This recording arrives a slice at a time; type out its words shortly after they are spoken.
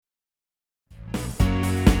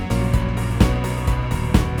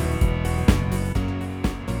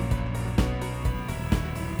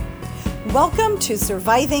Welcome to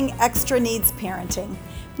Surviving Extra Needs Parenting.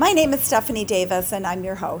 My name is Stephanie Davis and I'm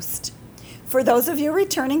your host. For those of you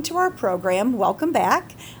returning to our program, welcome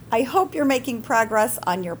back. I hope you're making progress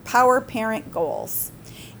on your Power Parent goals.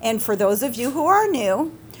 And for those of you who are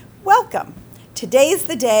new, welcome. Today's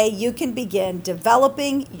the day you can begin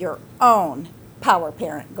developing your own Power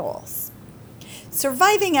Parent goals.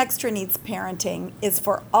 Surviving Extra Needs Parenting is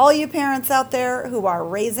for all you parents out there who are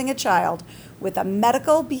raising a child with a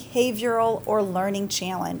medical, behavioral, or learning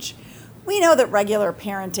challenge. We know that regular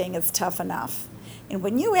parenting is tough enough. And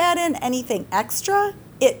when you add in anything extra,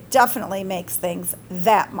 it definitely makes things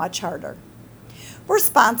that much harder. We're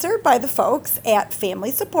sponsored by the folks at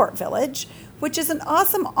Family Support Village, which is an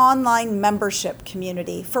awesome online membership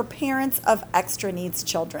community for parents of extra needs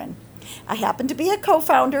children. I happen to be a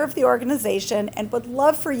co-founder of the organization and would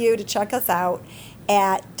love for you to check us out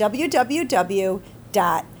at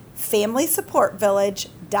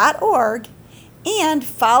www.familysupportvillage.org and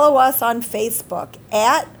follow us on Facebook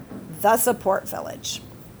at The Support Village.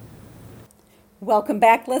 Welcome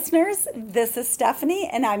back, listeners. This is Stephanie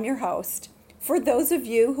and I'm your host. For those of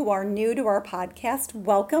you who are new to our podcast,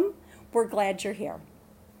 welcome. We're glad you're here.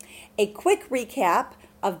 A quick recap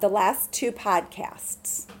of the last two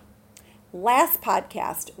podcasts. Last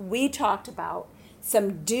podcast, we talked about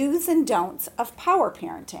some do's and don'ts of power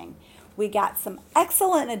parenting. We got some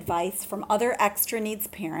excellent advice from other extra needs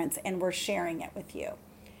parents, and we're sharing it with you.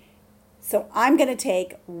 So I'm going to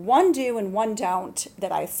take one do and one don't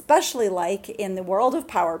that I especially like in the world of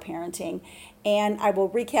power parenting, and I will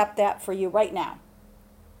recap that for you right now.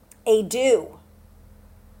 A do.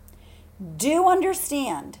 Do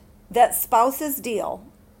understand that spouses deal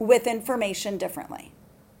with information differently.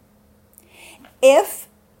 If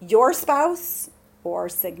your spouse or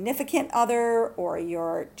significant other or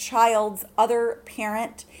your child's other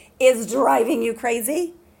parent is driving you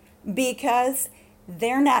crazy because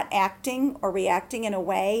they're not acting or reacting in a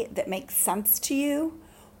way that makes sense to you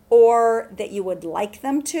or that you would like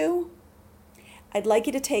them to, I'd like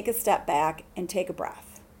you to take a step back and take a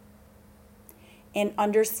breath and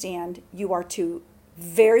understand you are two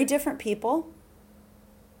very different people.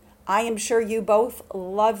 I am sure you both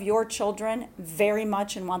love your children very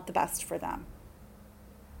much and want the best for them.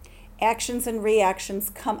 Actions and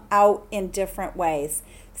reactions come out in different ways.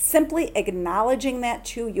 Simply acknowledging that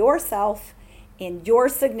to yourself and your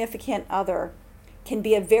significant other can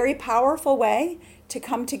be a very powerful way to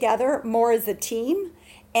come together more as a team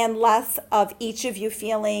and less of each of you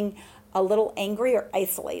feeling a little angry or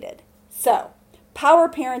isolated. So, power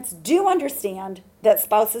parents do understand that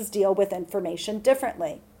spouses deal with information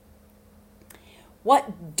differently.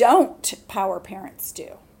 What don't power parents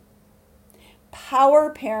do?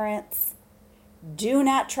 Power parents do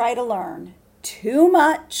not try to learn too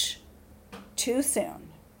much too soon,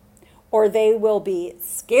 or they will be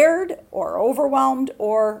scared or overwhelmed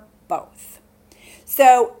or both.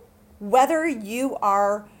 So whether you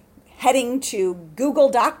are heading to Google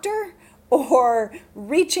Doctor or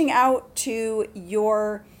reaching out to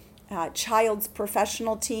your child's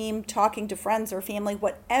professional team, talking to friends or family,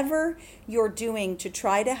 whatever you're doing to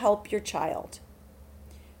try to help your child,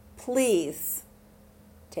 please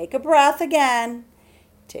take a breath again,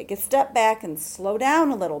 take a step back and slow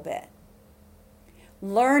down a little bit.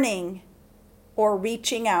 Learning or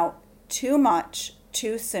reaching out too much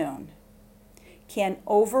too soon can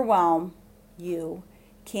overwhelm you,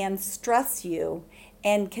 can stress you,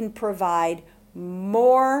 and can provide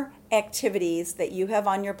more activities that you have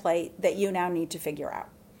on your plate that you now need to figure out.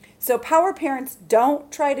 So power parents don't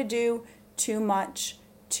try to do too much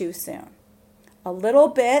too soon. A little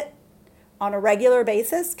bit on a regular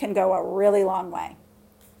basis can go a really long way.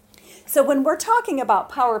 So when we're talking about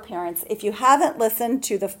power parents, if you haven't listened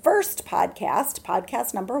to the first podcast,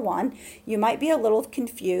 podcast number 1, you might be a little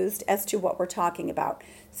confused as to what we're talking about.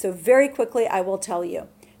 So very quickly, I will tell you,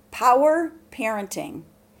 power parenting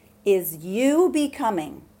is you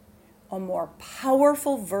becoming a more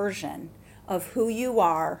powerful version of who you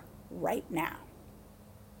are right now.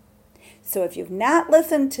 So if you've not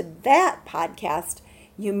listened to that podcast,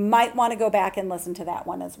 you might want to go back and listen to that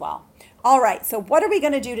one as well. All right, so what are we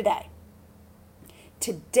going to do today?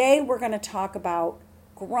 Today we're going to talk about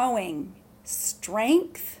growing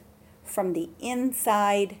strength from the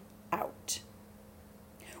inside out.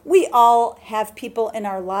 We all have people in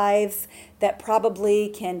our lives that probably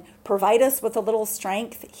can provide us with a little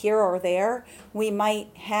strength here or there. We might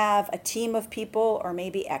have a team of people or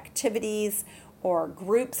maybe activities or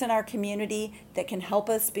groups in our community that can help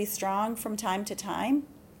us be strong from time to time.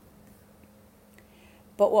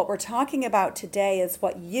 But what we're talking about today is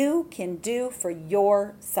what you can do for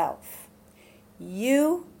yourself.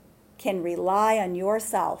 You can rely on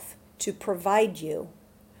yourself to provide you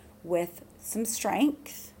with some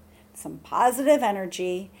strength, some positive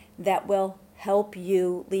energy that will help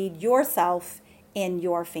you lead yourself and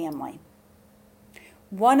your family.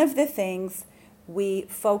 One of the things we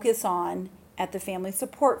focus on at the Family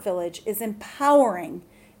Support Village is empowering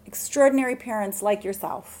extraordinary parents like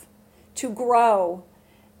yourself to grow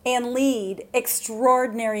and lead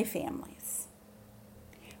extraordinary families.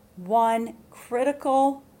 One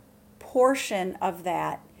critical portion of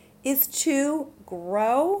that is to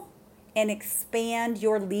grow and expand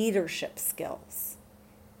your leadership skills.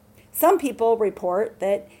 Some people report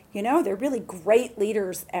that, they're really great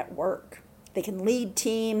leaders at work. They can lead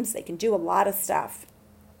teams, they can do a lot of stuff,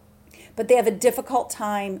 but they have a difficult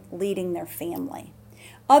time leading their family.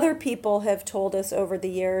 Other people have told us over the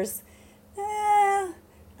years,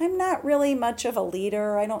 I'm not really much of a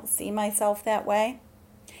leader. I don't see myself that way.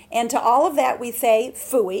 And to all of that, we say,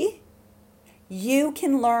 phooey. You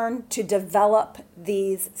can learn to develop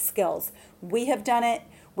these skills. We have done it.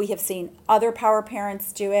 We have seen other power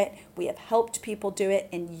parents do it. We have helped people do it,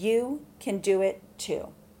 and you can do it too.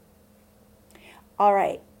 All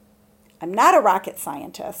right. I'm not a rocket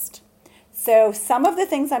scientist, so some of the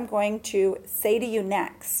things I'm going to say to you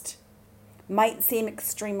next might seem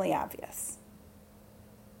extremely obvious.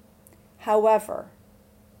 However,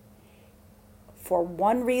 for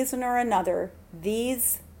one reason or another,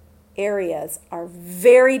 these areas are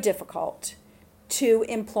very difficult to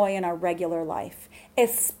employ in our regular life,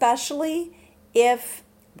 especially if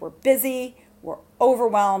we're busy, we're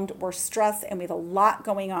overwhelmed, we're stressed, and we have a lot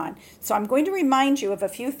going on. So I'm going to remind you of a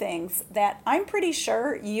few things that I'm pretty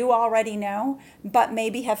sure you already know, but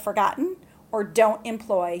maybe have forgotten or don't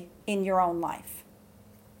employ in your own life.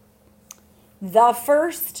 The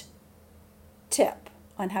first tip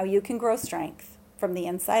on how you can grow strength from the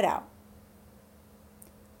inside out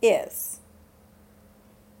is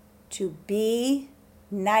to be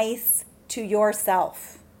nice to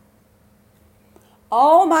yourself.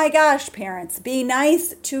 Oh my gosh, parents, be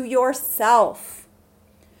nice to yourself.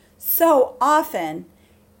 So often,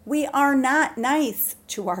 we are not nice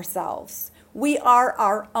to ourselves. We are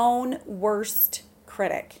our own worst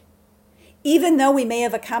critic. Even though we may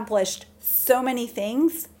have accomplished so many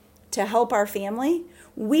things to help our family,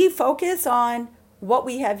 we focus on what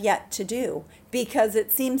we have yet to do because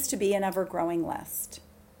it seems to be an ever-growing list.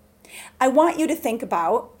 I want you to think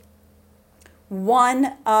about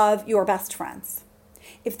one of your best friends.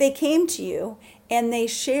 If they came to you and they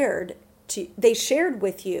shared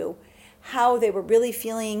with you how they were really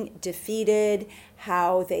feeling defeated,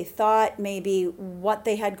 how they thought maybe what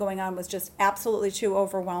they had going on was just absolutely too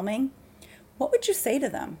overwhelming, what would you say to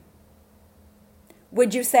them?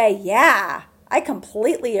 Would you say, yeah, I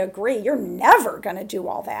completely agree. You're never going to do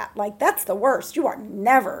all that. Like, that's the worst. You are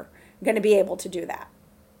never going to be able to do that.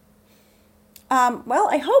 Well,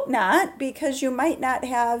 I hope not, because you might not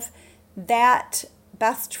have that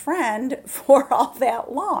best friend for all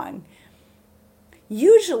that long.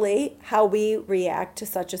 Usually, how we react to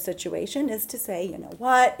such a situation is to say, you know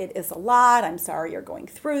what, it is a lot. I'm sorry you're going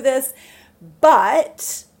through this,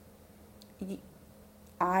 but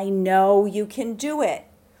I know you can do it.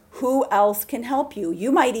 Who else can help you?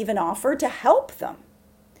 You might even offer to help them,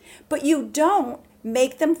 but you don't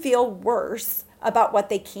make them feel worse about what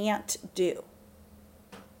they can't do.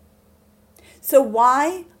 So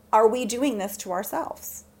why are we doing this to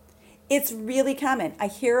ourselves? It's really common. I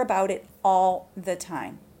hear about it all the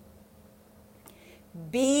time.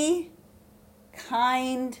 Be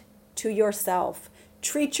kind to yourself.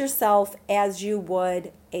 Treat yourself as you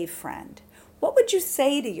would a friend. What would you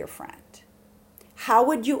say to your friend? How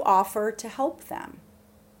would you offer to help them?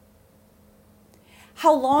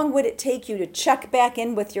 How long would it take you to check back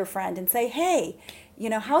in with your friend and say, hey,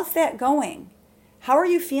 how's that going? How are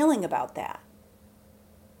you feeling about that?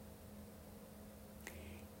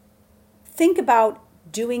 Think about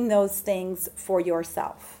doing those things for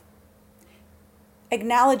yourself.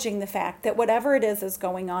 Acknowledging the fact that whatever it is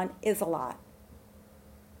going on is a lot.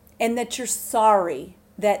 And that you're sorry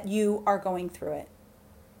that you are going through it.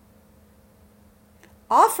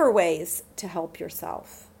 Offer ways to help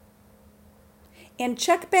yourself. And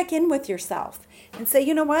check back in with yourself and say,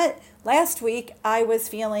 you know what? Last week I was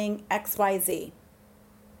feeling XYZ.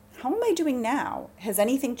 How am I doing now? Has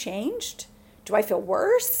anything changed? Do I feel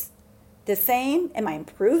worse? The same? Am I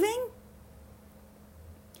improving?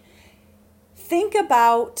 Think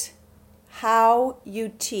about how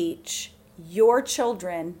you teach your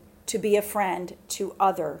children to be a friend to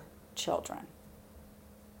other children.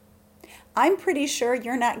 I'm pretty sure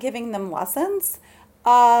you're not giving them lessons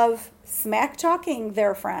of smack talking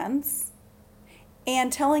their friends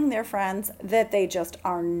and telling their friends that they just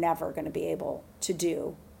are never going to be able to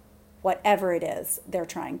do whatever it is they're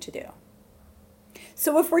trying to do.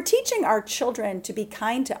 So if we're teaching our children to be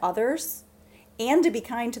kind to others and to be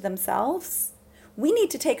kind to themselves, we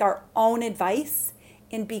need to take our own advice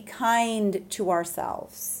and be kind to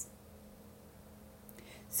ourselves.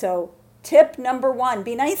 So tip number 1,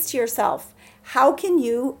 be nice to yourself. How can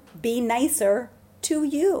you be nicer to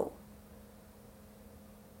you?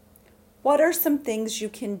 What are some things you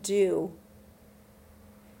can do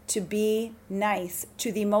to be nice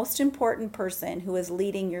to the most important person who is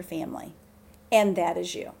leading your family? And that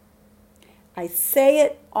is you. I say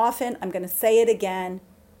it often, I'm going to say it again.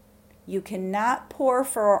 You cannot pour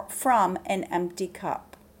from an empty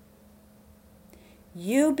cup.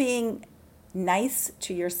 You being nice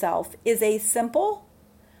to yourself is a simple,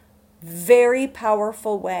 very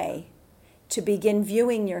powerful way to begin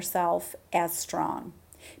viewing yourself as strong.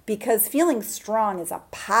 Because feeling strong is a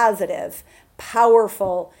positive,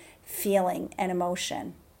 powerful feeling and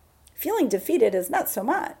emotion. Feeling defeated is not so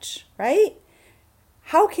much, right?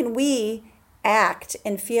 How can we act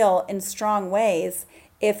and feel in strong ways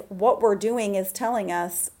if what we're doing is telling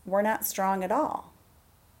us we're not strong at all?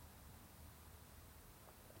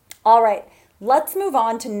 All right, let's move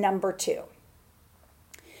on to number 2.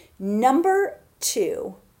 Number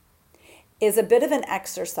 2 is a bit of an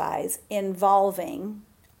exercise involving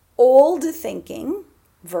old thinking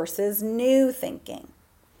versus new thinking.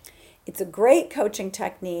 It's a great coaching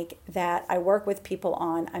technique that I work with people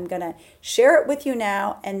on. I'm going to share it with you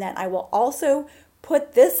now, and then I will also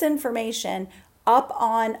put this information up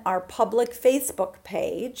on our public Facebook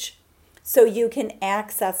page so you can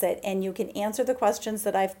access it and you can answer the questions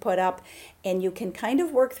that I've put up, and you can kind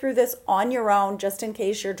of work through this on your own just in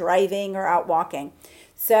case you're driving or out walking.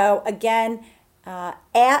 So again,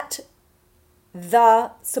 at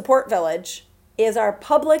The Support Village is our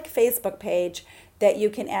public Facebook page that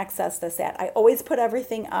you can access this at. I always put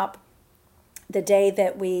everything up the day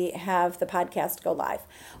that we have the podcast go live.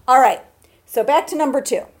 All right, so back to number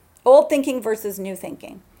 2, old thinking versus new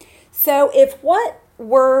thinking. So if what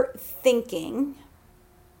we're thinking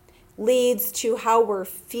leads to how we're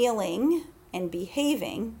feeling and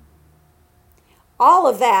behaving, all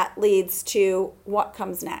of that leads to what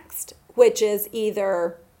comes next, which is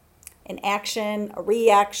either an action, a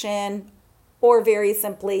reaction, or very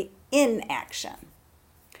simply inaction.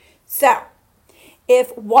 So,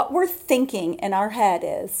 if what we're thinking in our head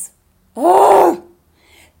is, oh,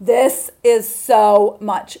 this is so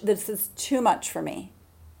much, this is too much for me,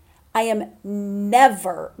 I am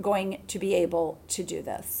never going to be able to do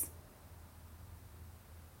this.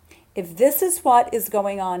 If this is what is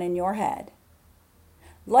going on in your head,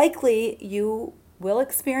 likely you will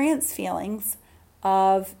experience feelings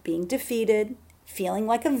of being defeated, feeling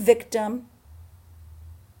like a victim,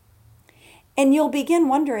 and you'll begin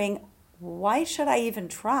wondering, why should I even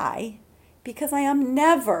try? Because I am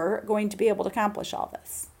never going to be able to accomplish all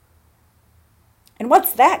this. And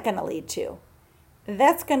what's that going to lead to?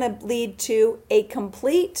 That's going to lead to a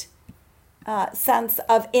complete sense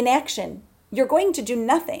of inaction. You're going to do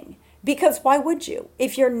nothing, because why would you?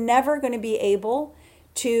 If you're never going to be able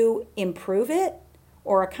to improve it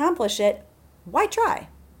or accomplish it, why try?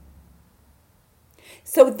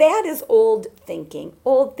 So that is old thinking.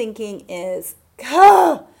 Old thinking is,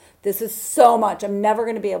 this is so much. I'm never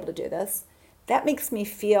going to be able to do this. That makes me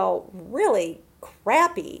feel really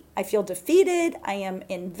crappy. I feel defeated. I am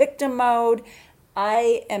in victim mode.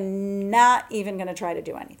 I am not even going to try to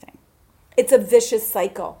do anything. It's a vicious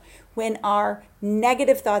cycle when our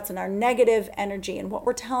negative thoughts and our negative energy and what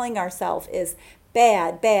we're telling ourselves is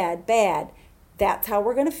bad, bad, bad. That's how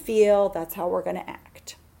we're going to feel. That's how we're going to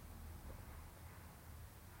act.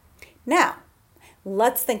 Now,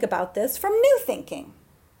 let's think about this from new thinking.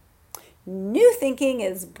 New thinking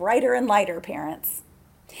is brighter and lighter, parents.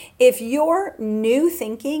 If your new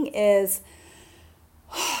thinking is,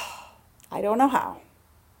 I don't know how,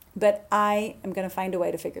 but I am going to find a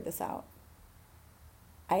way to figure this out.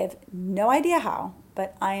 I have no idea how,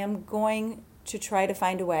 but I am going to try to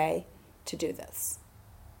find a way to do this.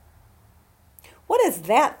 What is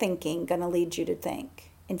that thinking going to lead you to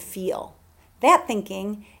think and feel? That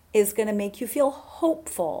thinking is going to make you feel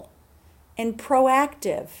hopeful and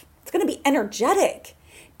proactive. It's going to be energetic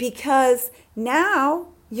because now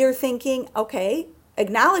you're thinking, okay,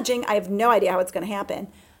 acknowledging I have no idea how it's going to happen,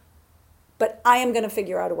 but I am going to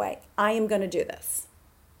figure out a way. I am going to do this.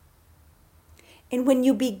 And when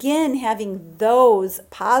you begin having those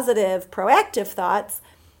positive, proactive thoughts,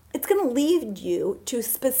 it's going to lead you to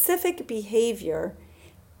specific behavior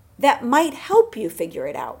that might help you figure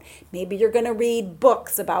it out. Maybe you're going to read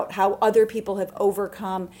books about how other people have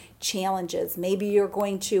overcome challenges. Maybe you're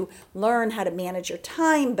going to learn how to manage your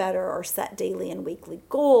time better or set daily and weekly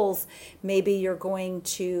goals. Maybe you're going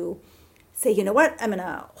to say, you know what, I'm going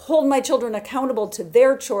to hold my children accountable to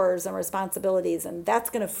their chores and responsibilities, and that's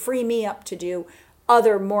going to free me up to do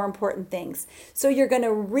other more important things. So you're going to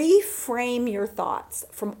reframe your thoughts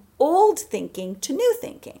from old thinking to new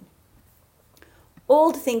thinking.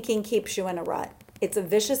 Old thinking keeps you in a rut. It's a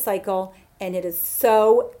vicious cycle, and it is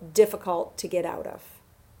so difficult to get out of.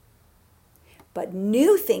 But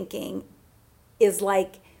new thinking is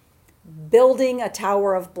like building a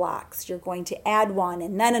tower of blocks. You're going to add one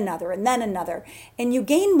and then another and then another, and you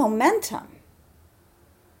gain momentum.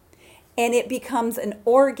 And it becomes an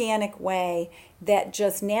organic way that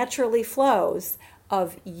just naturally flows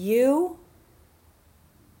of you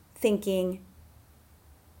thinking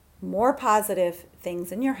more positive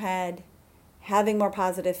things in your head, having more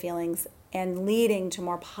positive feelings, and leading to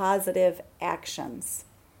more positive actions.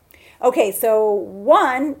 Okay, so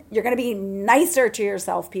one, you're going to be nicer to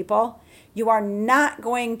yourself, people. You are not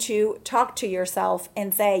going to talk to yourself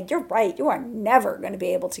and say, you're right, you are never going to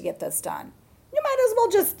be able to get this done. You might as well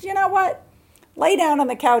just, you know what, lay down on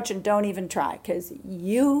the couch and don't even try, because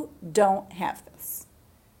you don't have this.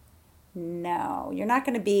 No, you're not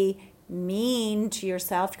going to be mean to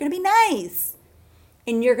yourself. You're going to be nice.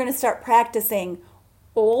 And you're going to start practicing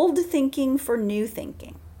old thinking for new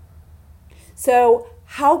thinking. So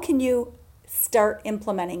how can you start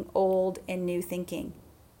implementing old and new thinking?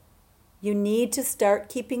 You need to start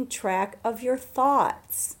keeping track of your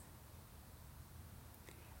thoughts.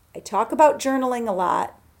 I talk about journaling a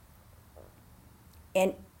lot,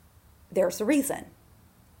 and there's a reason.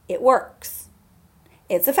 It works.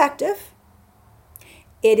 It's effective.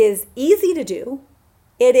 It is easy to do.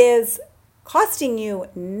 It is costing you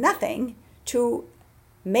nothing to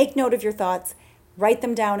make note of your thoughts, write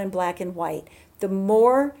them down in black and white. The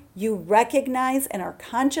more you recognize and are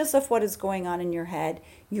conscious of what is going on in your head,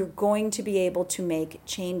 you're going to be able to make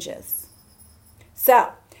changes.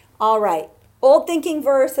 So, all right, old thinking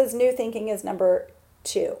versus new thinking is number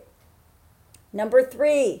 2. Number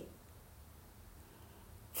 3,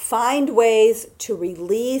 find ways to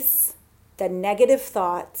release the negative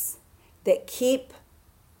thoughts that keep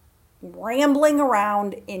rambling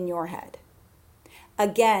around in your head.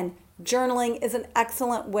 Again, journaling is an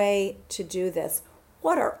excellent way to do this.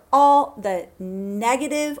 What are all the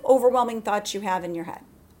negative, overwhelming thoughts you have in your head?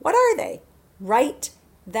 What are they? Write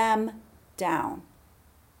them down.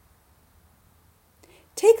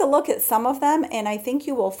 Take a look at some of them, and I think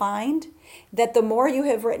you will find that the more you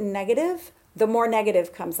have written negative, the more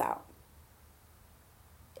negative comes out.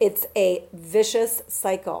 It's a vicious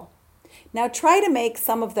cycle. Now try to make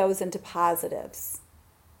some of those into positives.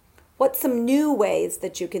 What's some new ways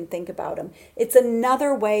that you can think about them? It's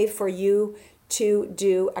another way for you to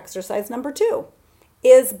do exercise number 2,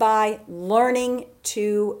 is by learning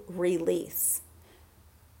to release.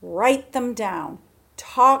 Write them down.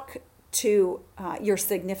 Talk to your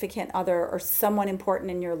significant other or someone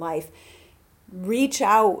important in your life. Reach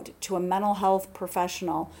out to a mental health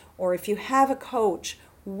professional, or if you have a coach,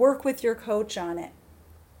 work with your coach on it.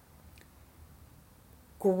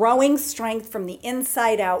 Growing strength from the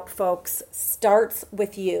inside out, folks, starts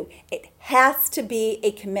with you. It has to be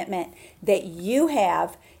a commitment that you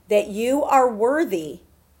have, that you are worthy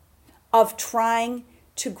of trying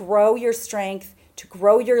to grow your strength, to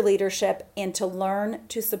grow your leadership, and to learn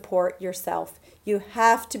to support yourself. You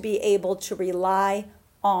have to be able to rely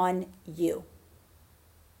on you.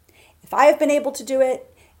 If I have been able to do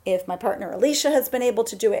it, if my partner Alicia has been able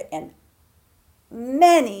to do it, and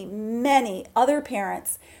many, many other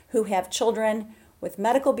parents who have children with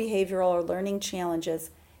medical, behavioral, or learning challenges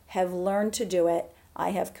have learned to do it, I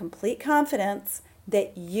have complete confidence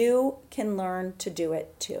that you can learn to do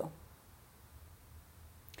it too.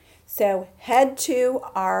 So head to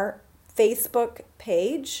our Facebook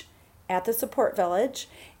page at the Support Village,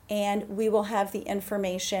 and we will have the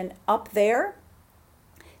information up there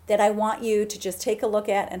that I want you to just take a look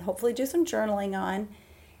at and hopefully do some journaling on.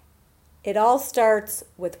 It all starts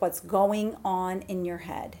with what's going on in your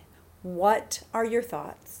head. What are your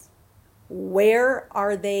thoughts? Where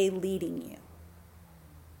are they leading you?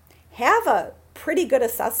 Have a pretty good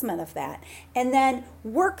assessment of that, and then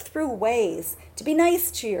work through ways to be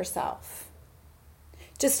nice to yourself,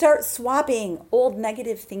 to start swapping old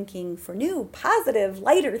negative thinking for new, positive,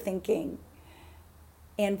 lighter thinking,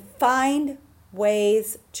 and find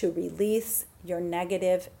ways to release your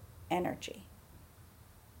negative energy.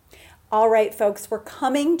 All right, folks, we're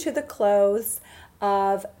coming to the close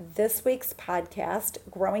of this week's podcast,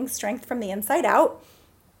 Growing Strength from the Inside Out.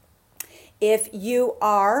 If you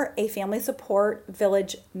are a Family Support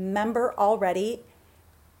Village member already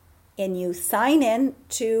and you sign in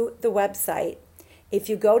to the website, if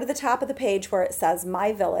you go to the top of the page where it says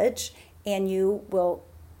My Village, and you will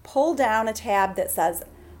pull down a tab that says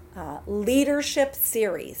Leadership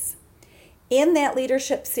Series. In that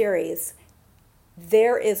Leadership Series,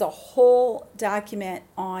 there is a whole document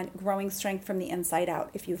on growing strength from the inside out.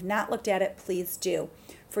 If you've not looked at it, please do.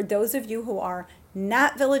 For those of you who are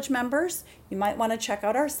not Village members, you might want to check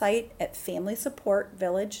out our site at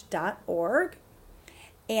familysupportvillage.org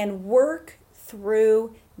and work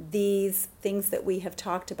through these things that we have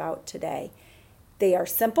talked about today. They are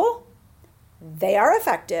simple, they are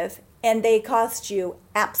effective, and they cost you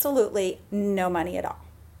absolutely no money at all.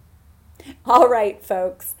 All right,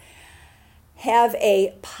 folks. Have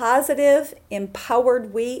a positive,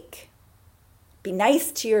 empowered week. Be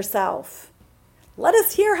nice to yourself. Let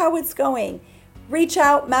us hear how it's going. Reach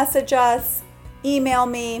out, message us, email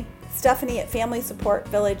me,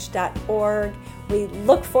 Stephanie@familysupportvillage.org. We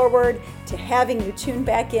look forward to having you tune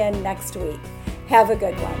back in next week. Have a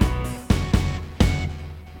good one.